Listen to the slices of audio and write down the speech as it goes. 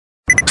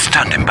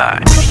Standing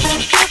by.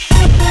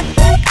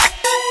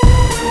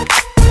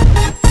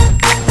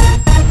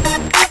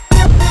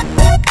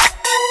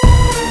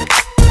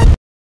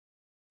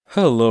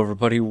 Hello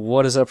everybody,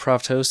 what is up,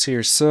 Prof Host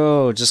here.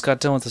 So, just got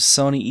done with the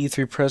Sony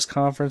E3 press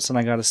conference, and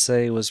I gotta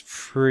say, it was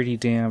pretty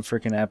damn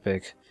freaking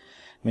epic. I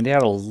mean, they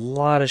had a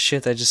lot of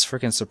shit that just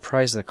freaking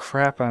surprised the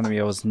crap out of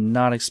me. I was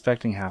not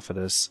expecting half of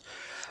this.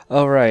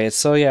 Alright,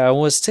 so yeah, I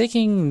was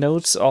taking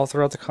notes all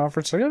throughout the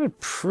conference. I got a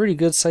pretty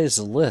good sized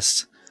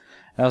list.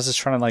 I was just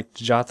trying to like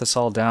jot this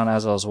all down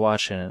as I was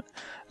watching it.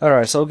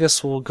 Alright, so I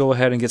guess we'll go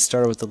ahead and get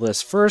started with the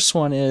list. First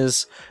one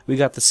is, we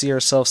got to see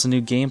ourselves a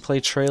new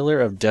gameplay trailer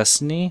of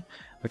Destiny,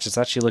 which is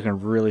actually looking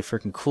really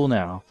freaking cool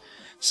now.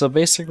 So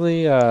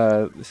basically,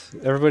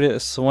 everybody,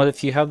 so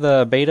if you have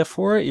the beta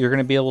for it, you're going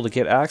to be able to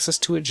get access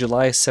to it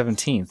July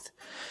 17th.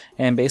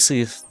 And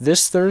basically,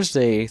 this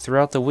Thursday,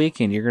 throughout the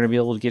weekend, you're going to be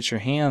able to get your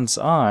hands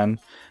on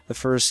the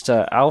first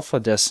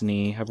alpha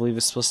Destiny. I believe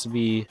it's supposed to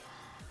be,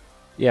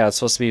 yeah, it's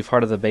supposed to be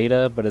part of the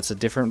beta, but it's a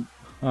different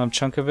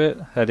chunk of it.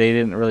 They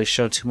didn't really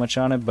show too much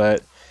on it,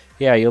 but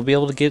yeah, you'll be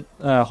able to get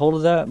hold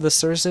of that this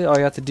Thursday. All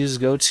you have to do is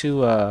go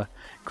to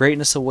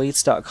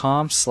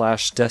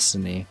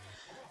greatnessawaits.com/destiny.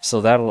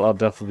 So I'll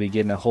definitely be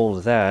getting a hold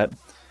of that.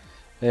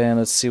 And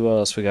let's see what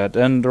else we got.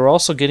 And they're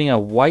also getting a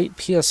white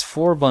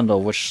PS4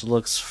 bundle, which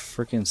looks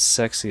freaking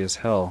sexy as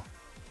hell.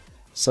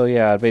 So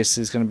yeah,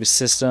 basically it's going to be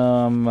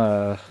system.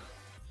 Oh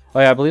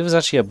yeah, I believe it's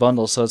actually a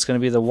bundle. So it's going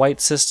to be the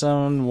white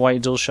system,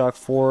 white DualShock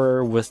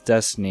 4 with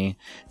Destiny.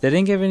 They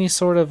didn't give any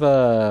sort of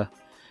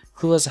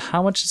clue as to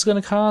how much it's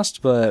going to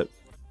cost, but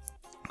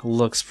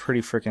looks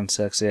pretty freaking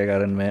sexy, I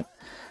gotta admit.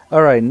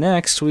 Alright,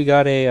 next we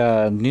got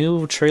a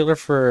new trailer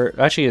for,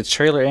 actually a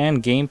trailer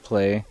and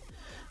gameplay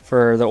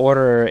for the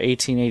Order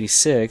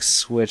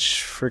 1886,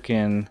 which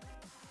freaking,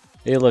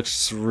 it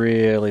looks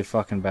really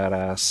fucking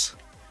badass.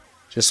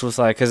 Just with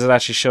like, cause it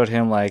actually showed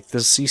him like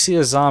this, you see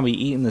a zombie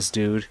eating this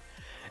dude,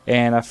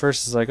 and at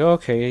first it's like, oh,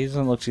 okay, he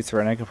doesn't look too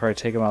threatening, I can probably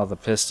take him out with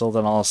a pistol.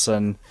 Then all of a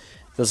sudden,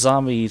 the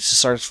zombie just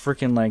starts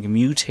freaking like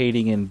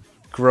mutating and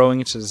growing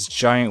into this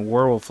giant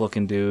werewolf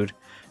looking dude,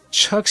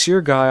 chucks your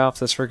guy off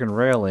this freaking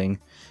railing.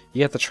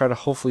 You have to try to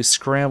hopefully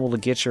scramble to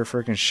get your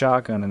freaking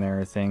shotgun and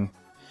everything.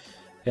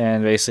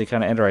 And basically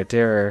kind of ended right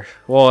there.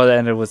 Well, it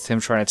ended with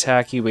him trying to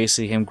attack you,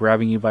 basically him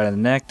grabbing you by the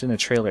neck, and the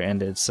trailer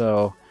ended.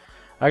 So,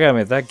 I gotta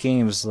admit, that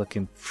game's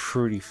looking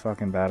pretty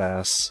fucking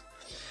badass.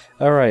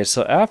 Alright,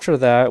 so after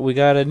that, we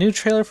got a new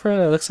trailer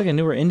for, looks like a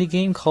newer indie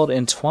game called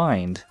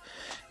Entwined.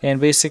 And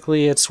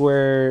basically it's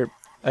where,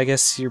 I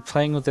guess you're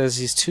playing with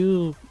these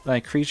two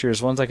like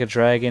creatures. One's like a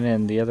dragon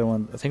and the other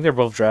one, I think they're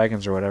both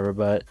dragons or whatever,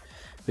 but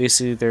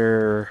basically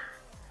they're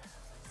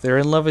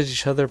in love with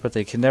each other, but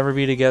they can never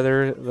be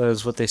together. That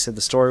is what they said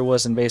the story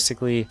was. And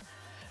basically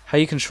how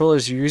you control it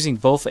is you're using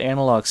both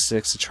analog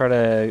sticks to try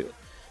to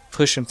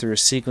push them through a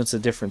sequence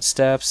of different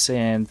steps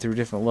and through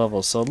different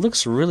levels. So it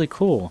looks really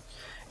cool.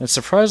 And the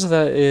surprise of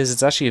that is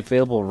it's actually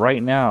available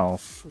right now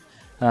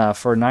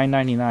for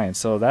 $9.99.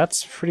 So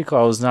that's pretty cool.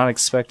 I was not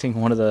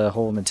expecting one of the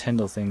whole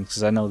Nintendo things,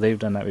 because I know they've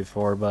done that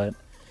before, but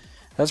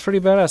that's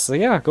pretty badass. So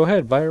yeah, go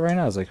ahead, buy it right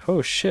now. I was like,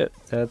 oh shit,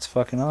 that's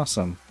fucking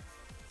awesome.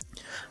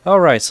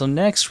 Alright, so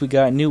next we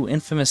got new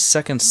Infamous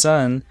Second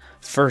Son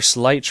First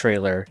Light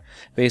trailer.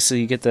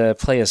 Basically you get to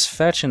play as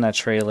Fetch in that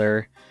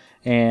trailer,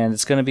 and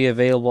it's going to be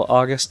available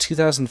August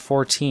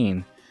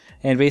 2014.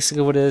 And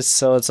basically what it is,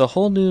 so it's a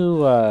whole new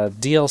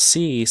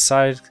DLC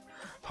side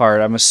part.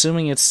 I'm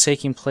assuming it's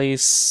taking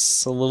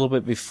place a little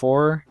bit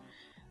before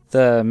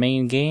the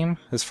main game,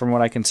 because from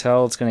what I can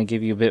tell it's going to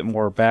give you a bit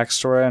more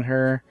backstory on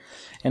her.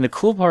 And the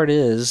cool part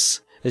is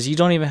you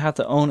don't even have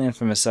to own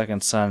Infamous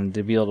Second Son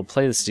to be able to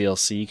play this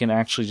DLC. You can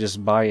actually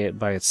just buy it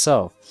by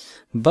itself.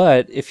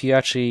 But if you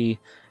actually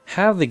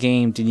have the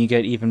game, then you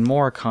get even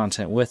more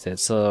content with it.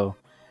 So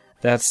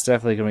that's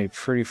definitely going to be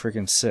pretty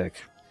freaking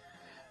sick.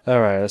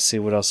 Alright, let's see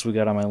what else we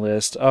got on my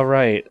list.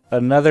 Alright,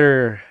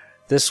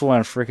 this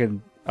one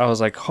freaking, I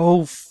was like,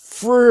 oh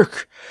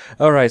frick!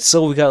 Alright,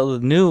 so we got the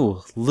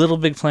new Little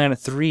Big Planet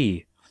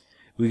 3.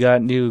 We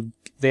got new,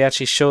 they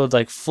actually showed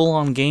like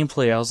full-on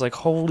gameplay. I was like,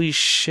 holy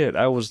shit,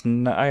 I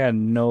had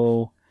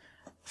no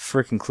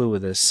freaking clue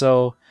with this.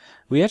 So,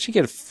 we actually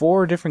get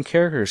 4 different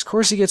characters. Of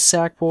course you get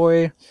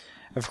Sackboy.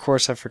 Of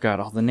course I forgot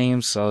all the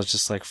names, so I was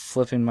just like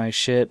flipping my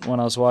shit when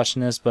I was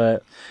watching this.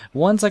 But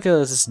one's like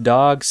this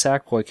dog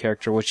Sackboy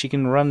character, which he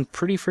can run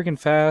pretty freaking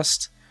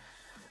fast.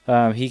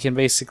 He can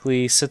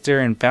basically sit there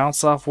and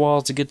bounce off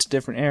walls to get to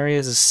different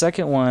areas. The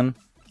second one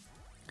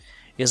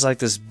is like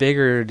this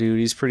bigger dude.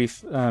 He's pretty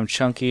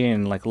chunky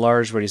and like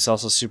large, but he's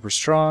also super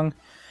strong.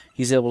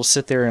 He's able to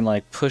sit there and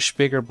like push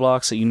bigger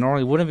blocks that you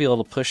normally wouldn't be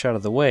able to push out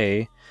of the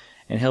way,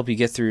 and help you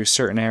get through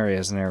certain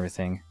areas and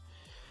everything.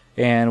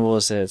 And what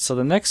was it? So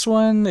the next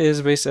one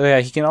is basically,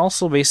 yeah, he can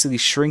also basically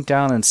shrink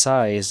down in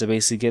size to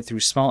basically get through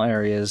small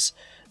areas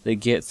that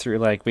get through,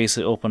 like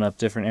basically open up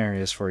different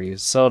areas for you.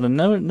 So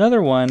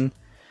another one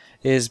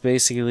is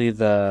basically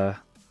I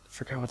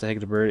forgot what the heck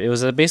the bird. It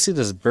was basically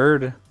this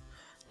bird,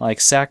 like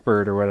sack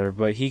bird or whatever,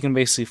 but he can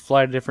basically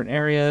fly to different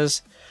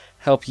areas,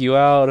 help you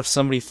out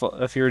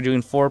if you're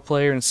doing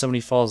 4-player and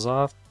somebody falls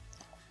off.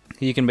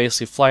 You can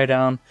basically fly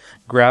down,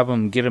 grab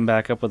them, get them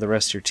back up with the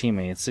rest of your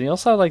teammates. And you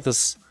also have like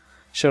this,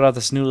 showed out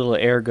this new little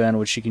air gun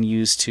which you can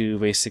use to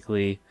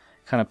basically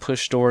kind of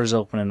push doors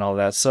open and all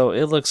that. So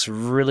it looks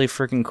really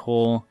freaking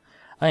cool.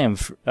 I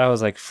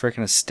was like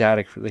freaking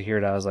ecstatic to hear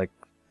it. I was like,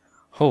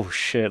 oh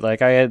shit!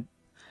 Like I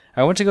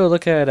went to go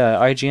look at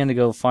IGN to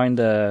go find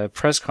a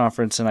press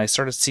conference, and I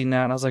started seeing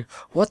that, and I was like,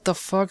 what the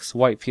fuck? It's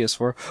white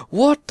PS4.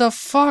 What the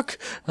fuck?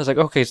 I was like,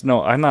 okay,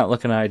 no, I'm not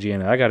looking at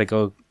IGN. I gotta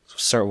go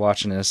start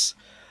watching this.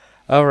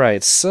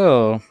 Alright,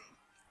 so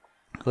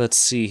let's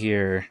see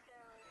here.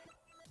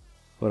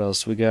 What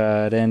else we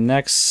got? And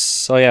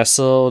next, oh yeah,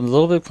 so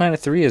Little Big Planet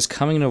 3 is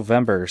coming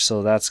November,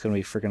 so that's gonna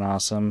be freaking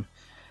awesome.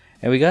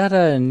 And we got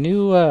a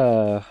new,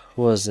 what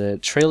was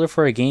it, trailer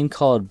for a game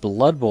called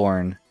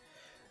Bloodborne,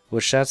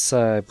 which that's,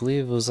 I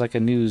believe it was like a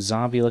new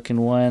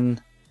zombie-looking one.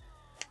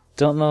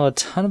 Don't know a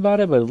ton about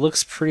it, but it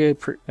looks pretty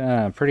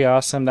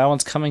awesome. That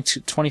one's coming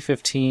to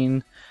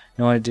 2015.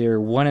 No idea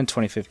when in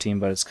 2015,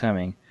 but it's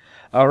coming.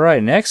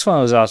 Alright, next one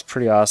was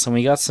pretty awesome.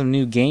 We got some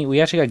new game. We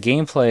actually got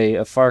gameplay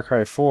of Far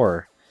Cry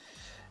 4.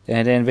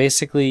 And then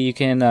basically you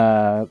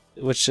can,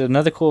 which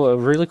another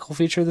really cool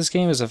feature of this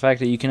game is the fact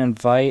that you can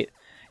invite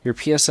your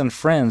PSN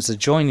friends to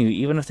join you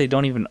even if they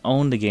don't even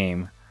own the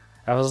game.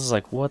 I was just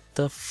like, what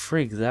the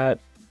frig?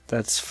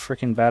 That's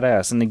freaking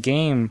badass. And the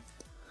game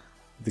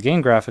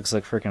graphics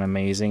look freaking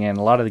amazing, and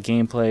a lot of the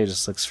gameplay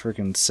just looks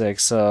freaking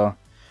sick. So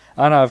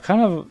I don't know, I've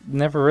kind of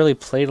never really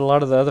played a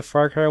lot of the other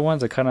Far Cry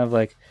ones. I kind of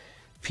like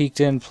peeked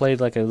in,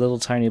 played like a little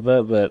tiny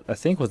bit, but I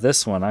think with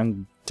this one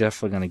I'm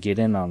definitely gonna get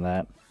in on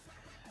that.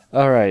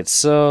 Alright,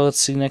 so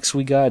let's see, next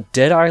we got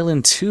Dead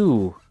Island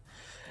 2.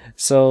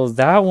 So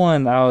that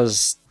one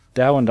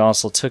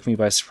also took me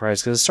by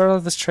surprise, because it started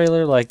with this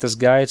trailer like this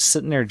guy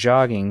sitting there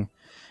jogging,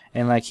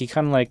 and like he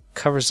kind of like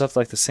covers up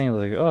like the same,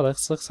 like, oh,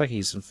 that looks like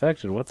he's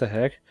infected, what the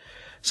heck.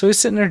 So he's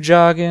sitting there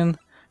jogging,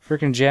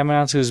 freaking jamming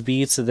out to his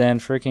beats, and then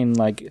freaking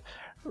like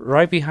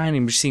right behind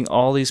him you're seeing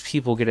all these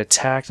people get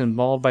attacked and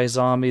mauled by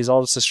zombies, all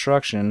this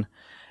destruction,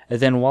 and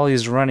then while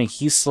he's running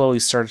he slowly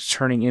starts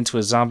turning into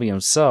a zombie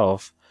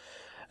himself.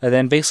 And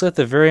then basically at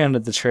the very end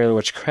of the trailer,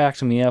 which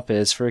cracked me up,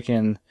 is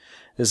freaking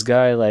this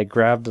guy like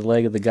grabbed the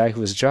leg of the guy who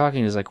was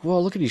jogging. He's like,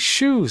 whoa, look at these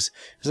shoes.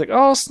 He's like,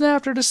 oh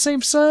snap, they're the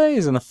same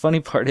size. And the funny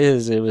part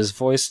is it was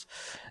voiced,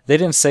 they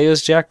didn't say it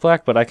was Jack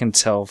Black, but I can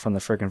tell from the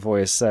freaking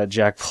voice that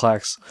Jack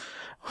Black's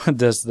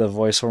does the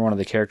voice for one of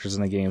the characters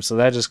in the game. So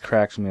that just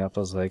cracked me up. I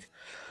was like,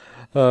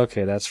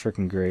 okay, that's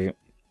freaking great.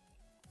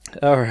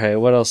 Alright,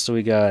 what else do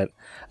we got?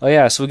 Oh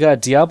yeah, so we got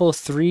Diablo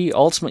 3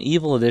 Ultimate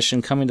Evil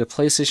Edition coming to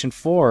PlayStation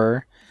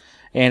 4.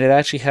 And it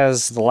actually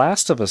has The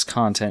Last of Us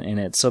content in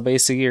it. So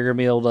basically you're going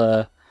to be able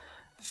to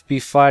be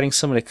fighting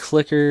some of the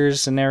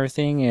clickers and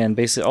everything, and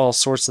basically all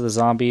sorts of the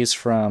zombies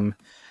from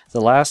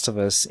The Last of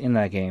Us in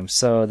that game.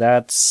 So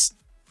that's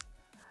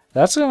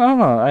I don't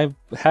know. I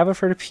have it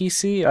for the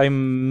PC. I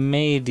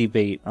may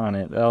debate on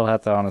it. I'll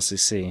have to honestly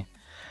see.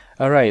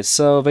 Alright,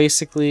 so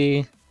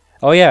basically,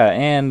 oh yeah,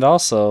 and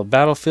also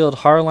Battlefield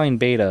Hardline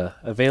Beta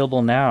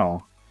available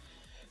now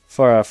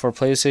for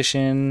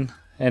PlayStation.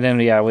 And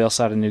then, yeah, we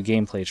also had a new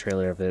gameplay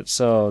trailer of it.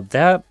 So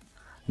that,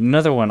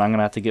 another one I'm going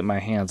to have to get my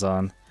hands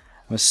on.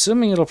 I'm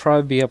assuming it'll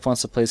probably be up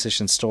once the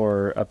PlayStation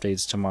Store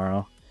updates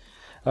tomorrow.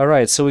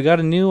 Alright, so we got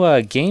a new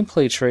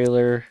gameplay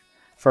trailer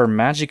for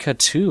Magicka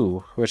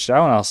 2, which that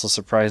one also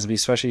surprised me,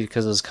 especially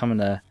because it was coming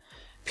to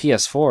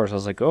PS4. So I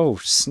was like, oh,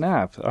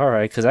 snap.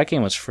 Alright, because that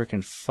game was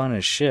freaking fun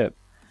as shit.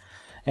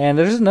 And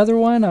there's another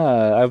one,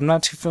 I'm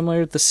not too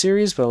familiar with the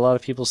series, but a lot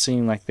of people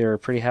seem like they were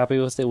pretty happy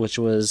with it, which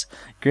was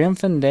Grim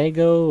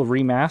Fandango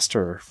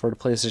Remaster for the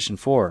PlayStation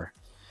 4.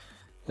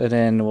 And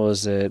then, what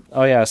was it?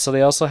 Oh yeah, so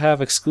they also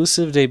have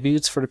exclusive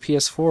debuts for the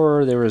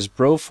PS4. There was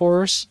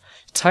Broforce,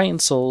 Titan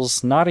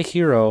Souls, Not a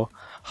Hero,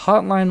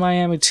 Hotline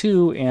Miami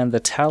 2, and The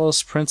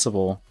Talos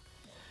Principle.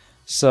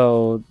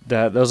 So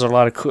those are a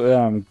lot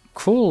of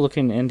cool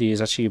looking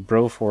indies. Actually,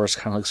 Broforce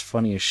kind of looks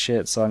funny as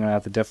shit, so I'm going to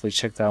have to definitely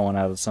check that one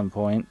out at some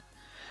point.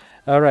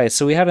 Alright,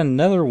 so we had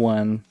another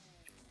one.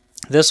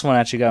 This one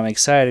actually got me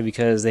excited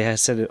because they had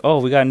said, oh,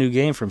 we got a new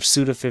game from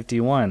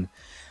Suda51.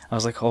 I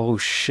was like, oh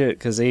shit,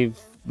 because they've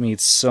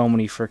made so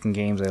many freaking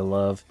games I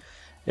love.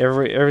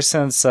 Ever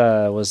since,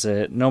 was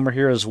it No More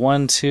Heroes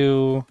 1,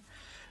 2,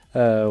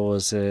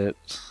 was it...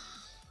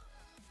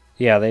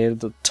 Yeah, they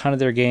had a ton of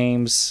their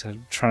games.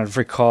 I'm trying to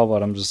recall,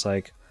 but I'm just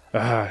like,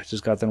 I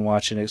just got them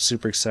watching it,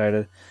 super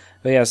excited.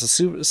 But yeah,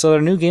 so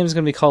their new game is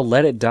going to be called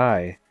Let It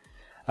Die.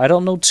 I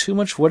don't know too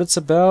much what it's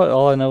about.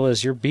 All I know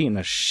is you're beating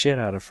the shit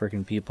out of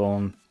freaking people.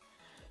 And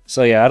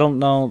so yeah, I don't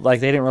know.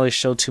 Like, they didn't really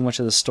show too much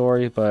of the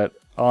story, but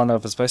all I know,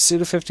 if it's by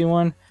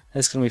Suda51,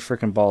 it's gonna be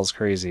freaking balls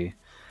crazy.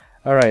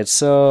 All right,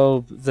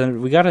 so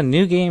then we got a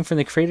new game from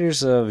the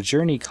creators of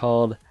Journey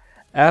called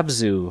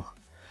Abzu,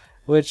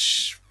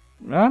 which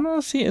I don't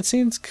know. It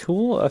seems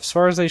cool. As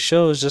far as they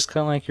show, it's just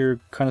kind of like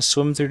you're kind of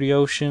swimming through the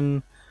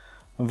ocean,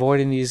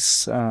 avoiding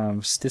these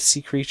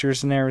sea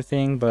creatures and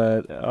everything,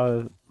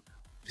 but.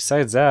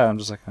 Besides that, I'm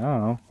just like, I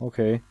don't know,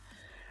 okay.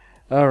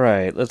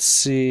 Alright, let's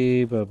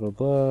see. Blah, blah,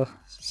 blah.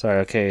 Sorry,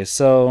 okay,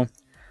 so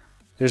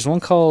there's one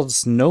called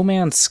No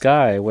Man's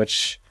Sky,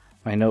 which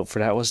my note for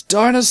that was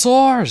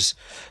dinosaurs!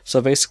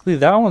 So basically,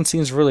 that one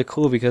seems really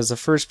cool because the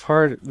first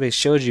part they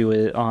showed you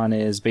it on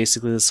is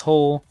basically this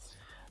whole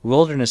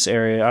wilderness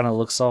area. I don't know, it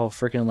looks all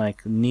freaking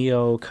like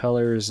neo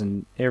colors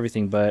and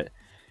everything, but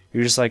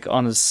you're just like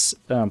on this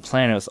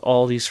planet with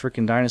all these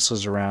freaking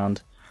dinosaurs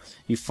around.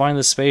 You find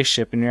the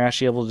spaceship and you're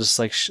actually able to just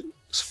like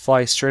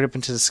fly straight up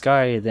into the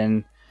sky,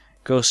 then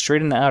go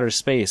straight into outer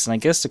space. And I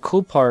guess the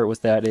cool part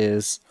with that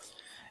is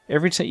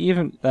every time,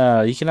 even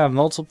you can have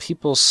multiple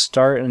people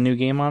start a new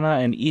game on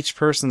that, and each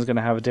person's going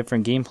to have a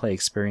different gameplay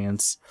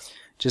experience.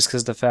 Just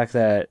because the fact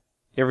that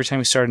every time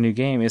you start a new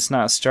game, it's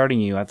not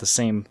starting you at the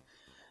same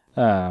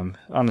on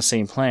the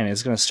same planet.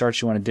 It's going to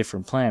start you on a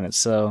different planet.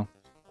 So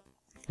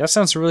that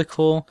sounds really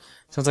cool.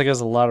 Sounds like it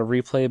has a lot of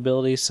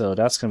replayability, so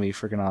that's going to be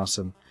freaking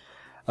awesome.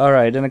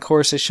 Alright, and of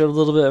course they showed a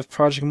little bit of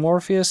Project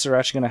Morpheus. They're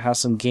actually going to have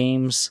some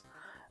games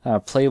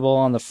playable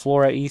on the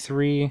floor at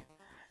E3.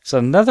 So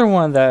another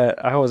one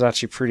that I was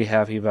actually pretty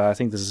happy about, I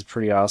think this is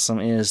pretty awesome,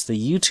 is the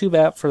YouTube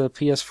app for the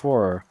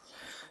PS4.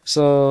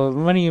 So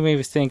many of you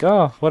maybe think,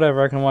 oh,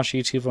 whatever, I can watch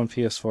YouTube on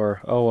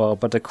PS4. Oh well,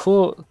 but the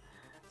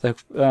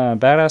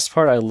badass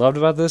part I loved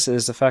about this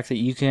is the fact that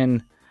you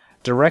can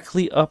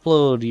directly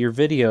upload your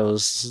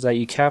videos that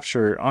you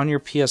capture on your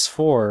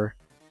PS4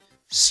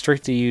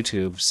 straight to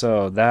YouTube.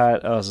 So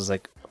that, I was just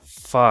like,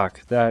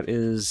 fuck, that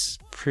is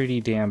pretty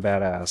damn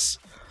badass.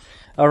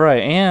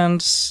 Alright,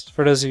 and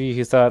for those of you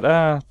who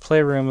thought,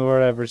 Playroom or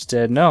whatever, it's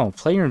dead. No,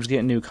 Playroom's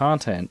getting new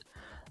content.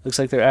 Looks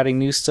like they're adding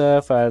new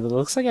stuff. It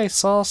looks like I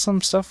saw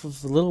some stuff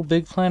with Little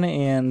Big Planet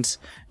and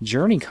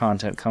Journey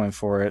content coming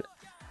for it.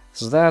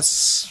 So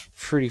that's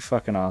pretty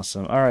fucking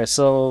awesome. Alright,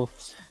 so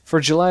for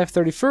July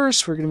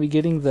 31st, we're going to be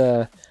getting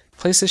the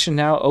PlayStation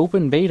Now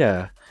Open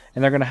Beta.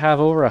 And they're going to have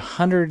over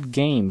 100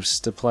 games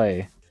to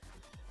play.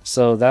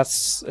 So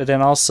that's, and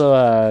then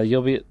also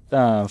you'll be,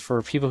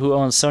 for people who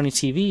own Sony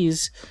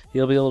TVs,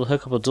 you'll be able to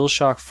hook up a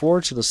DualShock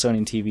 4 to the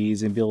Sony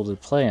TVs and be able to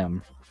play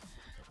them.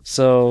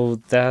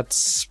 So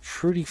that's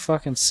pretty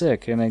fucking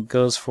sick, and it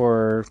goes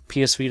for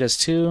PS Vitas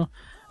too.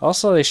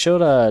 Also, they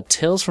showed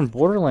Tales from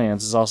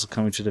Borderlands is also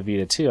coming to the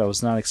Vita too. I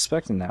was not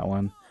expecting that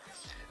one.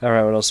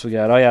 Alright, what else we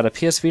got? Oh yeah, the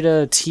PS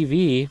Vita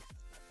TV,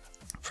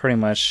 pretty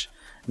much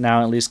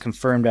now at least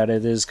confirmed that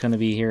it is going to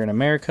be here in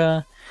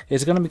America.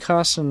 It's going to be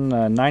costing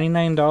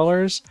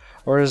 $99,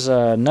 or there's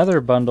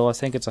another bundle, I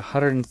think it's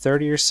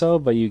 $130 or so,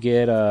 but you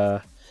get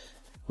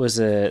was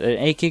it an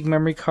 8 gig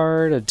memory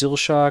card, a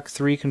DualShock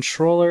 3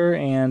 controller,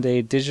 and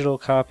a digital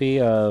copy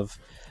of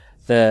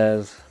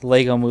the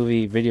Lego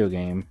Movie video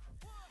game.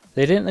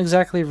 They didn't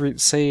exactly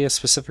say a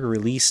specific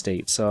release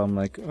date, so I'm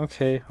like,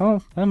 okay,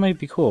 oh, that might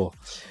be cool.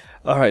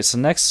 Alright, so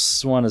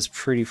next one is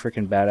pretty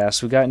freaking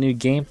badass. We got new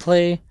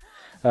gameplay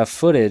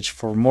footage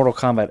for Mortal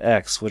Kombat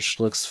X, which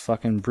looks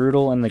fucking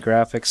brutal, and the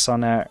graphics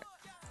on that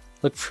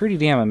look pretty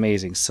damn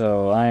amazing,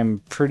 so I'm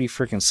pretty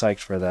freaking psyched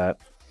for that.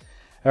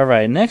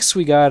 Alright, next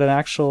we got an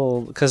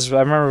actual, because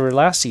I remember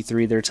last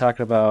E3 they were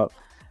talking about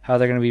how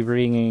they're going to be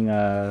bringing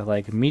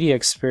like media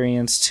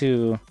experience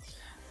to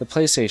the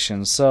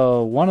PlayStation.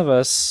 So one of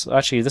us,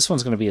 actually this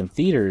one's going to be in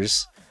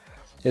theaters,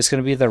 it's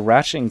going to be the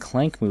Ratchet and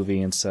Clank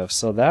movie and stuff,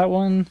 so that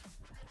one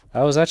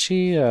I was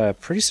actually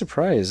pretty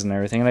surprised and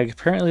everything. Like,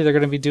 apparently they're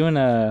going to be doing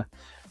a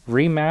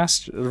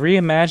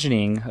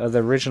reimagining of the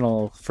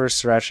original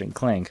first Ratchet and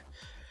Clank.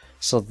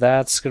 So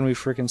that's going to be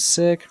freaking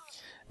sick.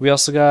 We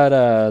also got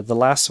The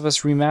Last of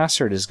Us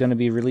Remastered is going to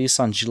be released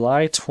on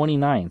July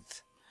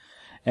 29th.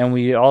 And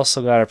we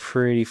also got a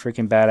pretty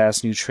freaking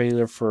badass new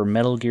trailer for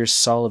Metal Gear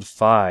Solid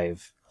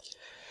 5.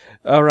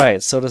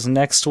 Alright, so this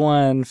next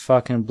one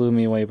fucking blew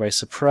me away by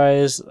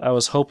surprise. I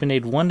was hoping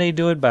they'd one day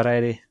do it, but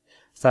I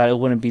thought it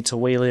wouldn't be till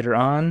way later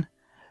on.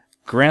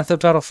 Grand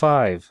Theft Auto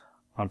 5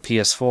 on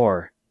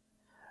PS4.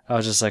 I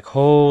was just like,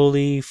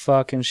 holy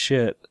fucking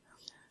shit.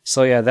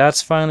 So yeah,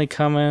 that's finally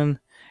coming.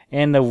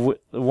 And the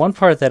one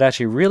part that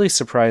actually really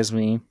surprised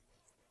me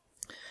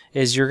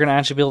is you're going to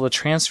actually be able to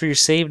transfer your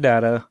save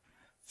data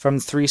from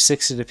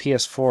 360 to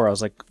PS4. I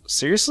was like,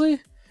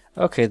 seriously?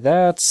 Okay,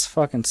 that's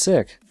fucking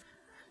sick.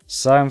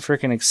 So I'm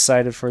freaking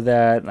excited for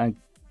that.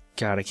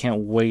 God, I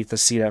can't wait to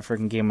see that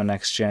freaking game on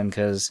next gen,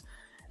 because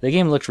the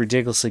game looked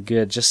ridiculously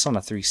good just on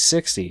a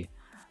 360,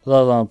 let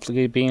alone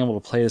being able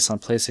to play this on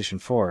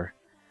PlayStation 4.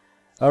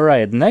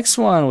 Alright, next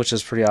one, which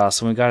is pretty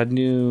awesome, we got a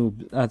new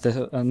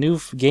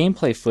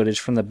gameplay footage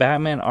from the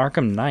Batman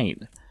Arkham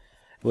Knight,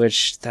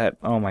 which,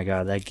 oh my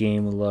god, that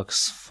game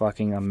looks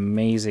fucking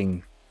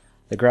amazing.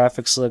 The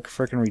graphics look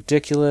freaking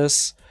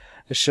ridiculous.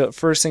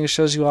 First thing it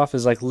shows you off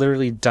is like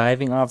literally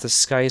diving off the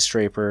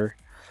skyscraper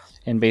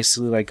and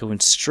basically like going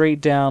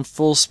straight down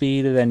full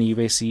speed, and then you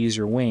basically use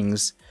your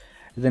wings.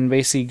 Then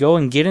basically go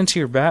and get into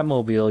your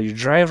Batmobile, you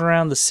drive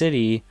around the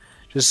city,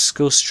 just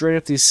go straight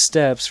up these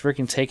steps,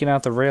 freaking taking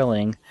out the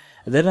railing,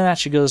 and then it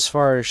actually goes as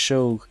far as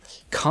show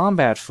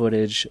combat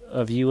footage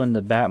of you in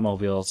the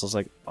Batmobile. So I was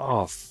like,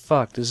 oh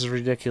fuck, this is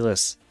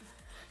ridiculous.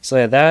 So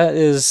yeah, that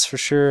is for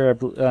sure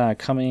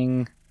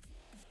coming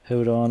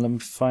Hold on, let me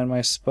find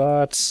my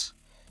spots.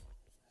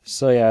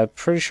 So yeah, I'm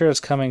pretty sure it's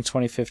coming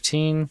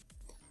 2015.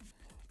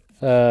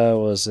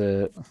 Was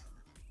it?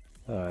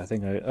 I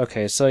think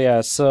okay, so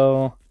yeah,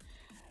 so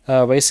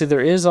basically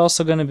there is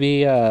also going to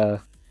be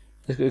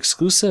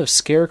exclusive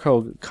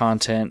Scarecrow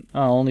content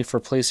only for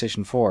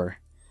PlayStation 4.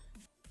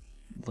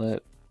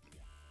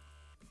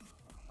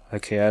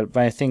 Okay,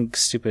 I think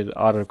stupid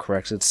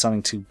autocorrects. It's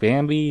something to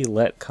Bambi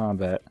Let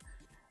Combat.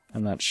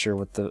 I'm not sure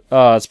what the...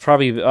 Oh, it's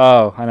probably...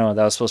 Oh, I know.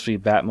 That was supposed to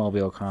be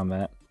Batmobile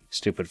Combat.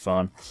 Stupid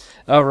phone.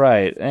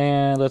 Alright,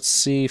 and let's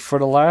see. For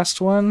the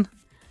last one,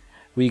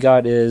 we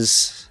got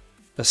is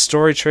a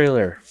story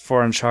trailer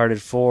for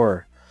Uncharted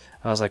 4.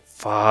 I was like,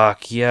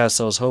 fuck,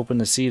 yes, I was hoping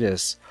to see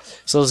this.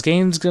 So this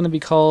game's going to be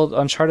called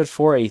Uncharted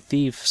 4 A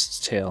Thief's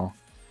Tale.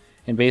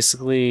 And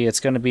basically, it's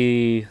going to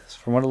be,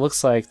 from what it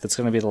looks like, that's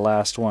going to be the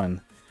last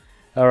one.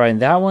 Alright,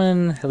 that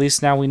one, at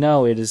least now we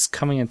know, it is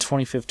coming in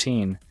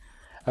 2015.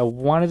 I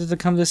wanted it to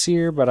come this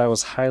year, but I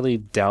was highly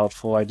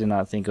doubtful. I did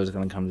not think it was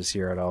going to come this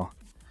year at all.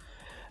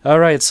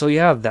 Alright, so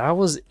yeah, that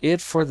was it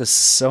for the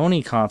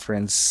Sony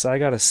conference. I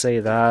gotta say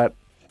that.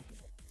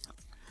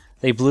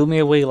 They blew me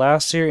away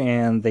last year,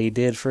 and they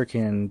did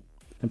freaking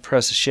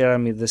impress the shit out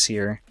of me this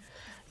year.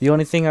 The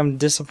only thing I'm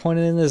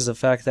disappointed in is the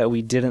fact that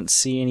we didn't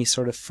see any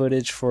sort of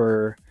footage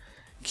for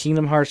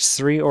Kingdom Hearts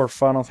 3 or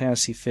Final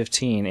Fantasy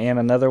 15. And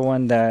another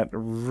one that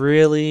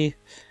really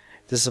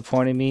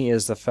disappointed me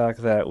is the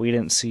fact that we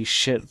didn't see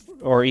shit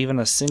or even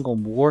a single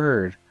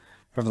word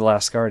from The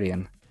Last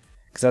Guardian.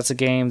 Because that's a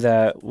game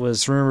that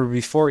was rumored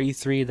before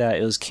E3 that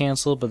it was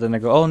canceled, but then they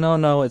go, oh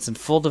no, it's in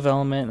full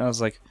development. And I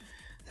was like,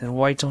 then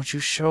why don't you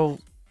show,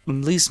 at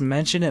least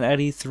mention it at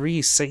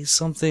E3, say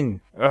something.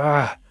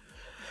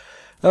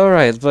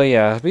 Alright, but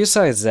yeah,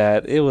 besides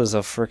that, it was a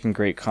freaking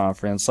great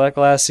conference. Like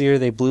last year,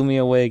 they blew me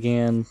away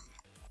again.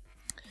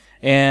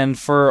 And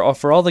for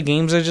all the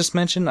games I just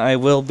mentioned,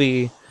 I'm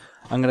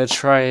going to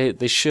try,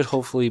 they should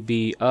hopefully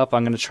be up.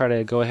 I'm going to try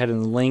to go ahead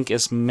and link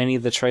as many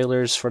of the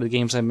trailers for the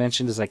games I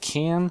mentioned as I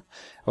can,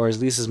 or at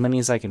least as many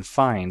as I can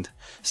find.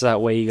 So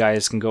that way you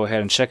guys can go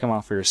ahead and check them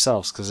out for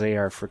yourselves, because they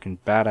are freaking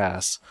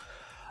badass.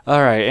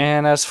 Alright,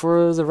 and as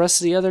for the rest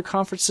of the other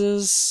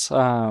conferences,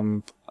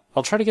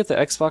 I'll try to get the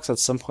Xbox at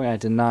some point. I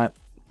did not.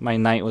 My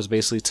night was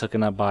basically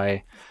taken up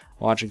by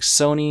watching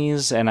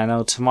Sony's, and I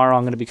know tomorrow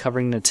I'm going to be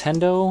covering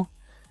Nintendo.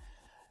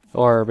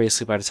 Or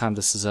basically by the time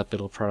this is up,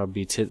 it'll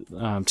probably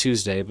be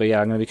Tuesday. But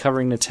yeah, I'm going to be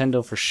covering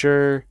Nintendo for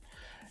sure.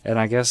 And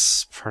I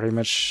guess pretty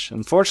much,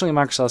 unfortunately,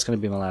 Microsoft's going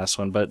to be my last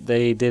one. But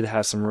they did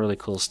have some really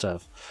cool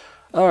stuff.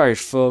 Alright,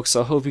 folks,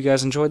 I hope you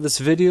guys enjoyed this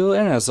video.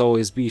 And as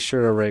always, be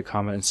sure to rate,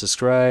 comment, and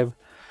subscribe.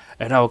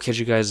 And I'll catch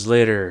you guys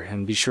later.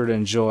 And be sure to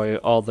enjoy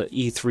all the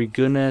E3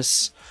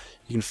 goodness.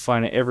 You can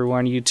find it everywhere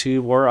on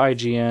YouTube or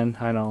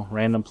IGN. I know,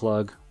 random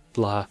plug.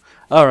 Blah.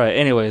 Alright,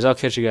 anyways, I'll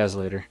catch you guys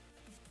later.